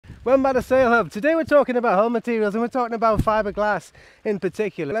Welcome back to Sail Hub. Today we're talking about hull materials and we're talking about fiberglass in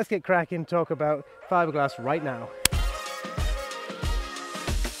particular. Let's get cracking and talk about fiberglass right now.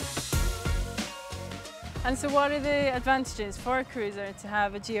 And so what are the advantages for a cruiser to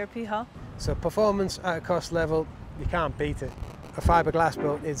have a GRP hull? So performance at a cost level, you can't beat it. A fiberglass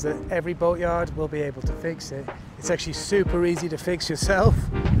boat is that every boatyard will be able to fix it. It's actually super easy to fix yourself,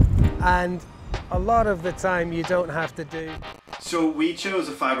 and a lot of the time you don't have to do. So we chose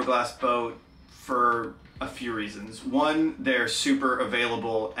a fiberglass boat for a few reasons. One, they're super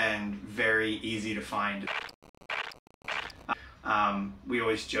available and very easy to find. We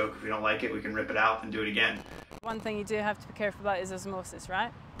always joke, if we don't like it, we can rip it out and do it again. One thing you do have to be careful about is osmosis,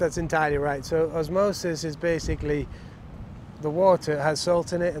 right? That's entirely right. So osmosis is basically the water has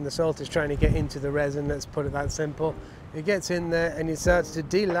salt in it and the salt is trying to get into the resin, let's put it that simple. It gets in there and it starts to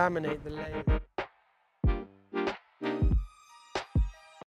delaminate the layers.